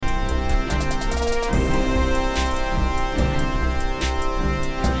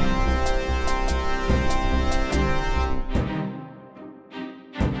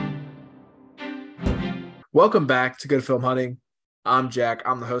Welcome back to Good Film Hunting. I'm Jack.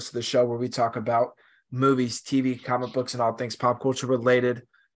 I'm the host of the show where we talk about movies, TV, comic books, and all things pop culture related.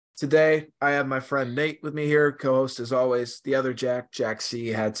 Today, I have my friend Nate with me here, co-host as always. The other Jack, Jack C,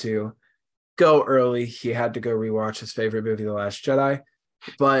 had to go early. He had to go rewatch his favorite movie, The Last Jedi.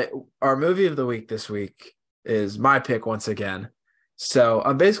 But our movie of the week this week is my pick once again. So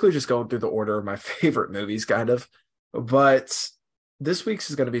I'm basically just going through the order of my favorite movies, kind of. But this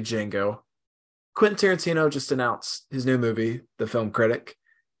week's is going to be Django. Quentin Tarantino just announced his new movie, The Film Critic,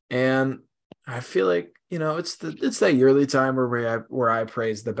 and I feel like it's that yearly time where I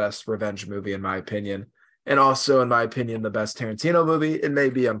praise the best revenge movie in my opinion, and also in my opinion the best Tarantino movie. It may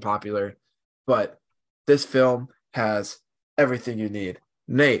be unpopular, but this film has everything you need.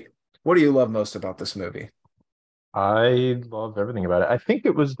 Nate, what do you love most about this movie? I love everything about it. I think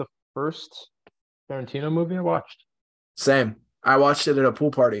it was the first Tarantino movie I watched. Same. I watched it at a pool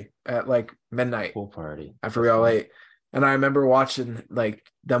party at like midnight Pool party. after we That's all fun. ate. And I remember watching like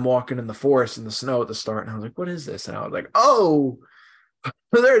them walking in the forest in the snow at the start, and I was like, "What is this?" And I was like, "Oh,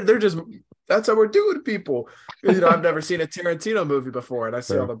 they're just that's how we're doing people." I've never seen a Tarantino movie before, and I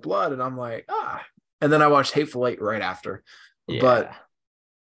see all Sure. the blood, and I'm like, ah. And then I watched Hateful Eight right after, but Yeah.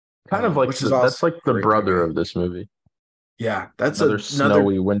 Kind of like which is also that's like a the great brother movie. of this movie. Yeah, that's Another another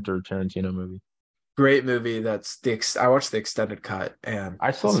snowy winter Tarantino movie. great movie. I watched the extended cut, and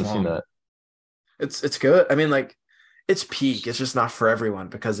I still it's haven't seen long. that. It's good. I mean, like it's peak. It's just not for everyone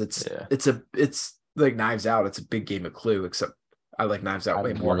because Yeah. it's like Knives Out. It's a big game of Clue, except I like Knives Out I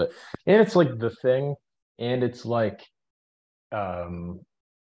way love more. it. And it's like the thing, and it's like um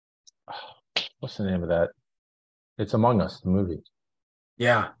what's the name of that? It's Among Us, the movie.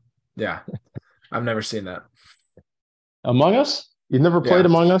 Yeah, yeah. I've never seen that. Among Us? You've never played Yeah.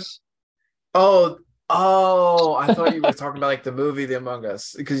 Among Us? Oh, oh. I thought you were talking about like the movie The Among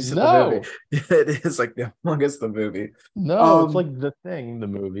Us because you said the movie. No. It is like The Among Us the movie. No, it's Um, like The Thing, the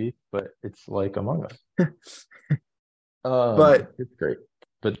movie, but it's like Among Us. but It's great.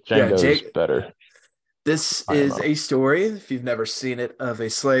 But yeah, Django's Jake. better, This is IMO. a story, if you've never seen it, of a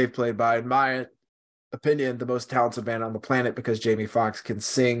slave played by, in my opinion, the most talented man on the planet because Jamie Foxx can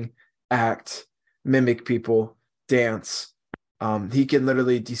sing, act, mimic people, dance. He can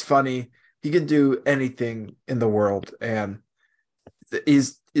literally, he's funny. He can do anything in the world. And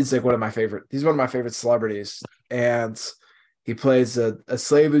he's like one of my favorite, he's one of my favorite celebrities. And he plays a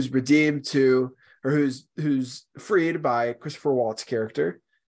slave who's redeemed to, or who's freed by Christopher Waltz character,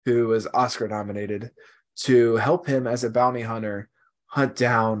 who was Oscar nominated to help him as a bounty hunter hunt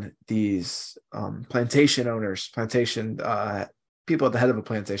down these plantation owners, plantation people at the head of a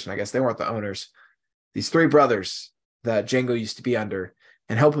plantation. I guess they weren't the owners. These three brothers that Django used to be under,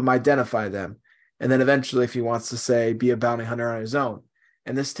 and help him identify them. And then eventually, if he wants to say, be a bounty hunter on his own.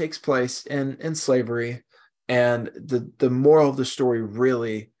 And this takes place in slavery. And the moral of the story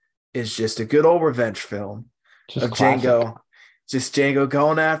really is just a good old revenge film Just of classic. Django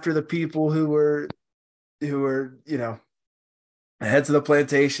going after the people who were heads of the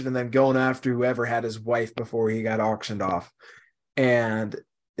plantation, and then going after whoever had his wife before he got auctioned off. And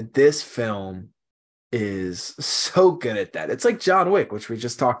this film is so good at that. It's like John Wick, which we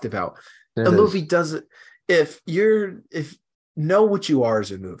just talked about. A It movie is. doesn't, if know what you are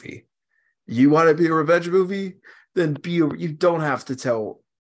as a movie, you want to be a revenge movie, then you don't have to tell,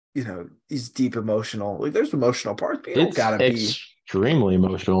 these deep emotional, like there's emotional parts, but you don't It's gotta be, extremely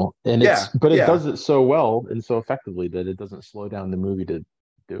emotional, and yeah, but it yeah. does it so well and so effectively that it doesn't slow down the movie to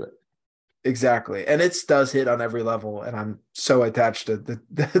do it. Exactly. And it does hit on every level. And I'm so attached to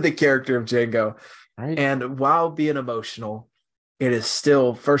the character of Django. Right? And while being emotional, it is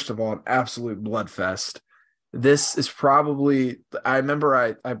still, first of all, an absolute bloodfest. This is probably, I remember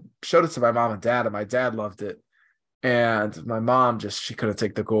I showed it to my mom and dad, and my dad loved it. And my mom she couldn't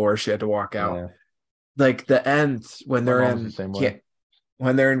take the gore. She had to walk out. Yeah. Like the end when My mom's the same way.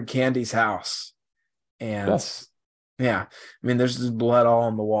 when they're in Candy's house. And Best. yeah, I mean, there's just blood all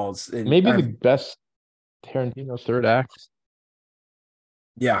on the walls. And Maybe the best Tarantino third act.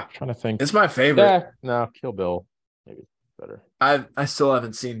 yeah, Trying to think. it's my favorite. Yeah, no, Kill Bill. Maybe better. I still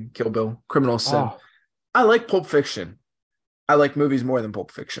haven't seen Kill Bill, Criminal Sin. Oh, I like Pulp Fiction. I like movies more than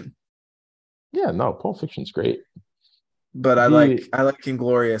Pulp Fiction, yeah, no, Pulp Fiction's great. but The I like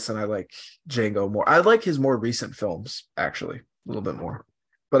Inglorious, and I like Django more. I like his more recent films actually a little bit more,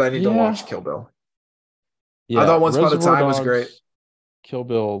 but I need to yeah, watch Kill Bill. I yeah, thought Once Upon a Reservoir Time was great. Dogs, Kill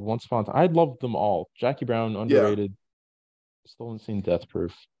Bill, Once Upon a Time. I loved them all. Jackie Brown, Yeah, underrated. Still haven't seen Death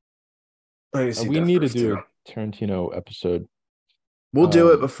Proof. I need to see We Death need to Proof do too. a Tarantino episode. We'll do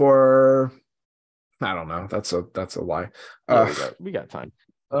it Um, before. I don't know. That's a lie. yeah, Uh, we got time.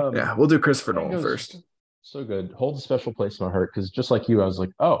 yeah, we'll do Christopher Nolan Django's first. So good. Holds a special place in my heart because just like you, I was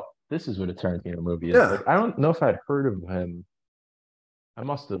like, oh, this is what a Tarantino movie is. Yeah, Like, I don't know if I'd heard of him. I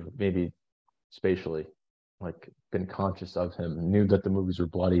must have maybe spatially, like, been conscious of him, knew that the movies were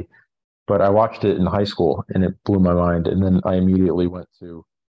bloody, but I watched it in high school and it blew my mind. And then I immediately went to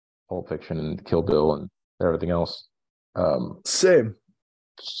Pulp Fiction and Kill Bill and everything else. Um, same.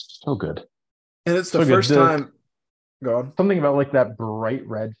 so good. And it's the So good. first The time. Go on. something about like that bright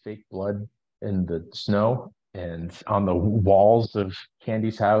red fake blood in the snow and on the walls of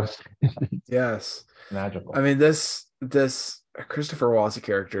Candy's house. Yes. I Magical. mean, this Christopher Waltz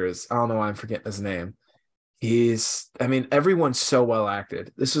character is, I don't know why I'm forgetting his name. I mean, everyone's so well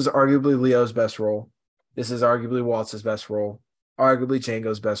acted. This is arguably Leo's best role. This is arguably Waltz's best role. Arguably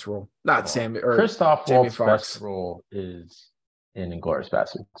Django's best role. Not Well, Sam or Christoph Jamie Waltz's best Foxx. role is in Inglourious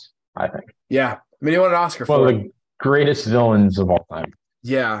Basterds, I think. Yeah. I mean, he won an Oscar One for of it. the greatest villains of all time.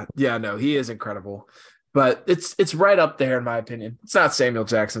 Yeah. Yeah, no, he is incredible. But it's right up there in my opinion. It's not Samuel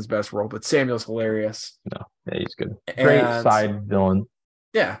Jackson's best role, but Samuel's hilarious. No, yeah, he's good. Great And side villain.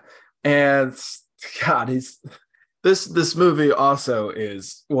 yeah. And God, he's this movie also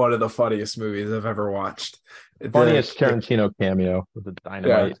is one of the funniest movies I've ever watched. Funniest The Tarantino cameo with the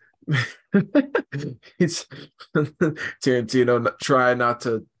yeah. dynamite. He's Tarantino trying not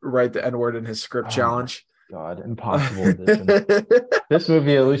to write the N-word in his script Oh my challenge. God, impossible edition. This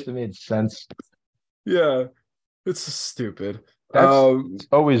movie, at least it made sense. Yeah, it's stupid. That's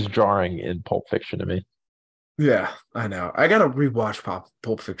always jarring in Pulp Fiction to me. Yeah, I know. I gotta rewatch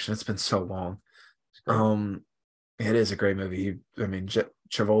Pulp Fiction. It's been so long. It's great. It is a great movie. I mean,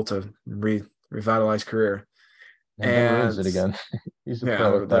 Travolta revitalized career, And never is and it again. He's a yeah,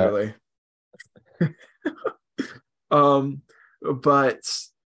 pro at that. literally. Um, but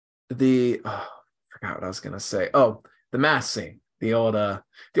I forgot what I was gonna say. Oh, the mask scene, the old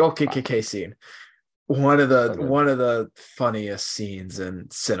KKK scene. So good. One of the funniest scenes in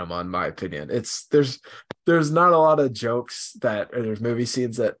cinema, in my opinion. There's not a lot of jokes that or there's movie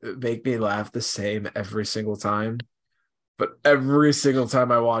scenes that make me laugh the same every single time, but every single time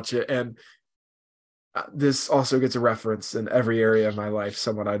I watch it, and this also gets a reference in every area of my life.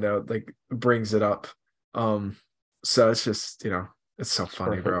 Someone I know like brings it up. Um, so it's just it's so It's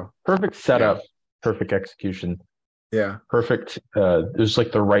funny, perfect. bro. Perfect Yeah, setup, perfect execution, yeah, perfect. It was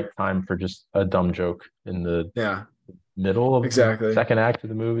like the right time for just a dumb joke in the yeah, middle of the exactly. second act of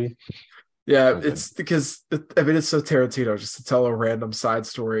the movie. Yeah, So good. it's because I mean it's so Tarantino just to tell a random side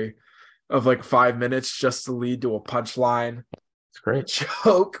story of like 5 minutes just to lead to a punchline It's great.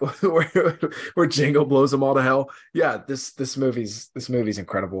 joke where Django blows them all to hell. Yeah, this movie's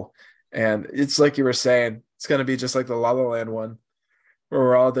incredible, and it's like you were saying, it's gonna be just like the La La Land one, where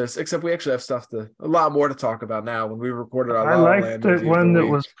we're all this. Except we actually have a lot more to talk about now. When we recorded our I La La liked Land the review of the one that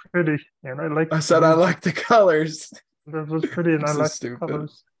week, was pretty, and I liked I the said I music like the colors. that was pretty, and I This is liked the stupid.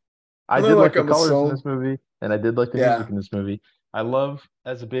 colors. I And they're did like like the I'm a colors in this soul. movie, and I did like the music Yeah. in this movie. I love,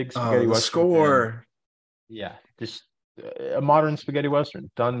 as a big Oh, spaghetti the western fan, score. yeah, just a modern spaghetti western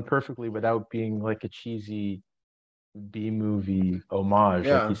done perfectly without being like a cheesy B movie homage.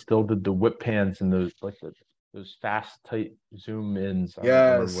 Like he Yeah. still did the whip pans and those fast tight zoom ins. I don't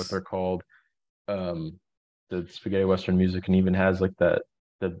remember what Yes. they're called. Um, the spaghetti western music and even has like the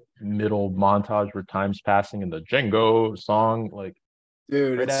middle montage where time's passing and the Django song, like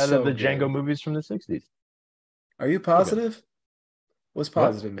Dude, right it's out of so the Django good. movies from the 60s. Are you So good. positive? What's What?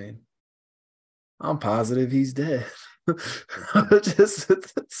 positive mean? I'm positive he's dead.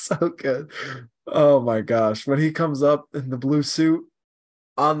 It's so good. Oh my gosh. When he comes up in the blue suit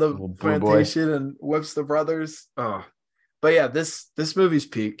on the Little blue boy. plantation and whips the brothers. Oh, but yeah, this movie's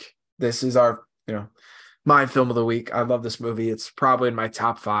peak. This is our, my film of the week. I love this movie. It's probably in my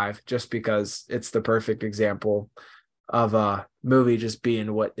top five just because it's the perfect example of a movie just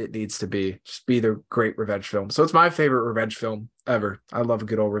being what it needs to be, just be the great revenge film. So it's my favorite revenge film ever. I love a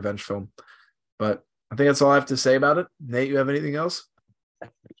good old revenge film. But I think that's all I have to say about it. Nate, you have anything else?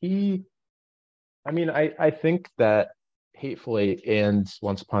 He, I mean, I think that Hateful Eight and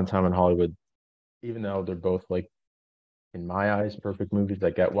Once Upon a Time in Hollywood, even though they're both like in my eyes perfect movies,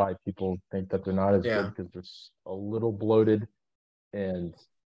 I get why people think that they're not as good Yeah. because they're a little bloated. And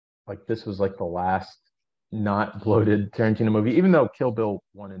like this was like the last not bloated Tarantino movie, even though Kill Bill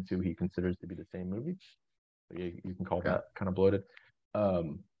 1 and 2 he considers to be the same movie. So you can call Yeah. that kind of bloated.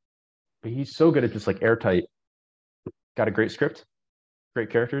 But he's so good at just like airtight. Got a great script, great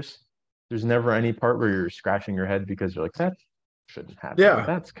characters. There's never any part where you're scratching your head because you're like, that shouldn't happen. Or Yeah.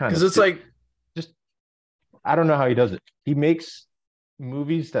 that's kind Because of it's like, just, I don't know how he does it. He makes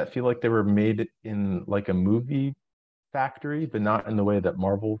movies that feel like they were made in like a movie factory, but not in the way that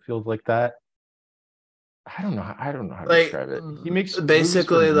Marvel feels like that. I don't know. I don't know how to Like describe it. He makes movies for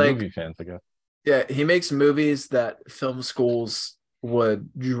basically like movie fans, I guess. yeah, he makes movies that film schools would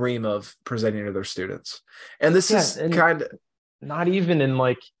dream of presenting to their students. And this Yeah, is and kind of not even in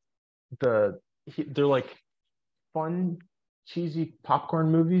like they're like fun, cheesy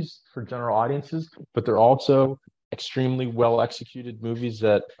popcorn movies for general audiences, but they're also extremely well executed movies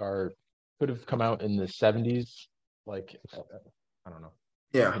that are could have come out in the 70s. Like I don't know.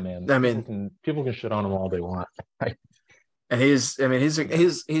 He's yeah. the man. I People mean, can people can shit on him all they want. and he's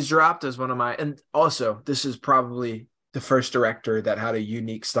dropped as one of my, and also this is probably the first director that had a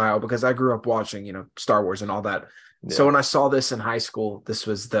unique style because I grew up watching, Star Wars and all that. So Yeah. when I saw this in high school, this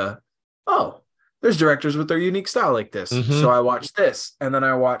was oh, there's directors with their unique style like this. So Hmm. I watched this, and then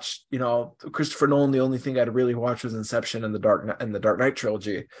I watched, Christopher Nolan. The only thing I'd really watched was Inception and the Dark Knight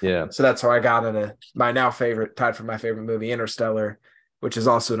trilogy. Yeah. So that's how I got into my now favorite, tied for my favorite movie, Interstellar, which is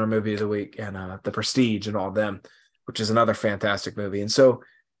also in our movie of the week, and The Prestige and all of them, which is another fantastic movie. And so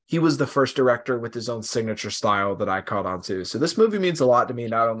he was the first director with his own signature style that I caught on to. So this movie means a lot to me,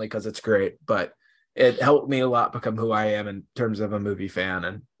 not only because it's great, but it helped me a lot become who I am in terms of a movie fan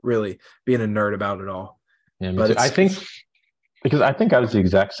and really being a nerd about it all. Yeah, me But too. I think because I think I was the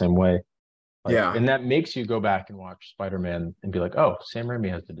exact same way. Like, yeah, and that makes you go back and watch Spider-Man and be like, oh, Sam Raimi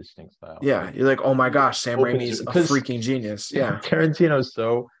has a distinct style. yeah. Like, You're like, oh my he gosh, Sam opens Raimi's a because freaking genius. Yeah, Tarantino is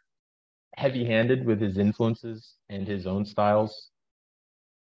so heavy-handed with his influences and his own styles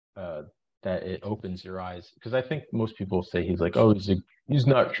uh, that it opens your eyes. Because I think most people say he's like, oh, he's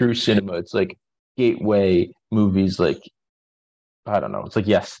not true cinema. It's like gateway movies. Like I don't know. It's like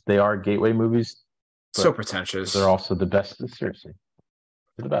yes, they are gateway movies, so but they're pretentious. also the best. Seriously,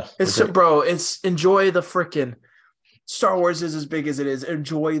 they're the best. They're It's so, great. bro. It's enjoy the freaking Star Wars is as big as it is.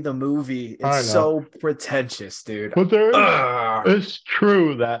 Enjoy the movie. It's I know. so pretentious, dude. But there is, Ugh. it's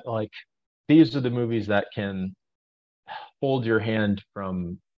true that like these are the movies that can hold your hand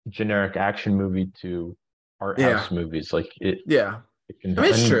from generic action movie to art Yeah, house movies. Like yeah. it can, I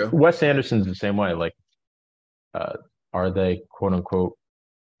mean, it's and true. Wes Anderson's the same way. Like, uh, are they quote unquote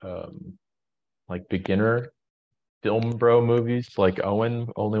um like beginner film bro movies? Like Owen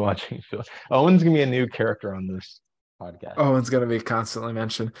only watching film. Owen's gonna be a new character on this podcast. Owen's gonna be constantly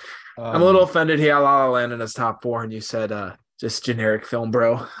mentioned. I'm a little Um, offended he had La La Land in his top four, and you said just generic film,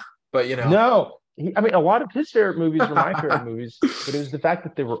 bro. But No, I mean, a lot of his favorite movies were my favorite movies, but it was the fact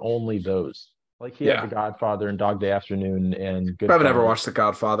that they were only those. Like he had The yeah. Godfather and Dog Day Afternoon and Probably never Goodfellas, watched The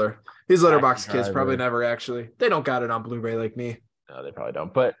Godfather. These Taxi letterbox kids probably Driver. never actually. They don't got it on Blu-ray like me. No, they probably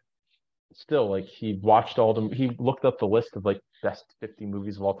don't. But still, like he watched all them. He looked up the list of like best 50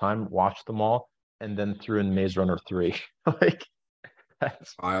 movies of all time, watched them all, and then threw in Maze Runner 3. Like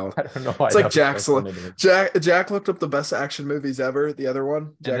that's Wild. I don't know why It's like that was so funny to me. Jack looked up the best action movies ever. The other one,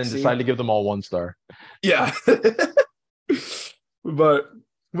 And Jack then C. decided to give them all 1 star. Yeah. But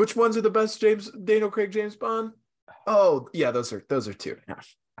which ones are the best Daniel Craig James Bond? Oh, yeah, those are 2.5.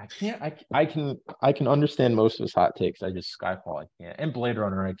 I can't. I can understand most of his hot takes. I just Skyfall. I can't. And Blade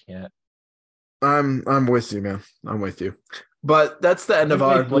Runner. I can't. I'm with you, man. I'm with you. But that's the I'm end of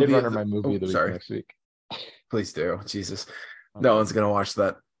gonna our make Blade movie Runner of the. my movie Oh, of the week sorry. next week. Please do. Jesus. I'm No kidding. one's gonna watch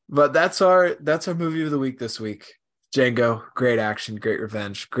that. But that's our movie of the week this week. Django, great action, great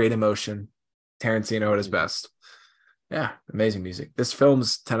revenge, great emotion. Tarantino at his best. Yeah, amazing music. This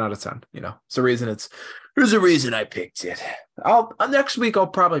film's 10 out of 10. There's a reason I picked it. I'll next week I'll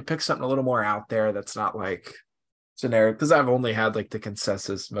probably pick something a little more out there that's not like generic because I've only had like the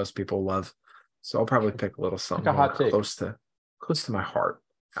consensus most people love. So I'll probably pick a little something Pick a more hot take. close to my heart.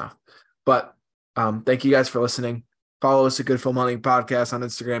 Yeah. But thank you guys for listening. Follow us at Good Film Hunting Podcast on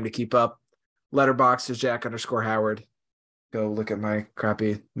Instagram to keep up. Letterboxd is Jack_Howard. Go look at my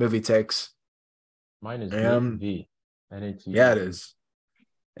crappy movie takes. Mine is And Nate V. NATE. yeah, it is.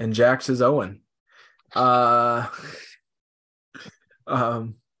 And Jack's is Owen. Uh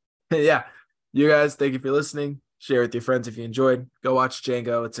yeah. You guys, thank you for listening. Share with your friends if you enjoyed. Go watch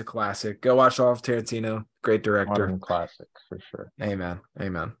Django. It's a classic. Go watch all of Tarantino. Great director. Modern classic for sure. Amen.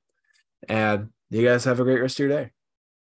 Amen. And you guys have a great rest of your day.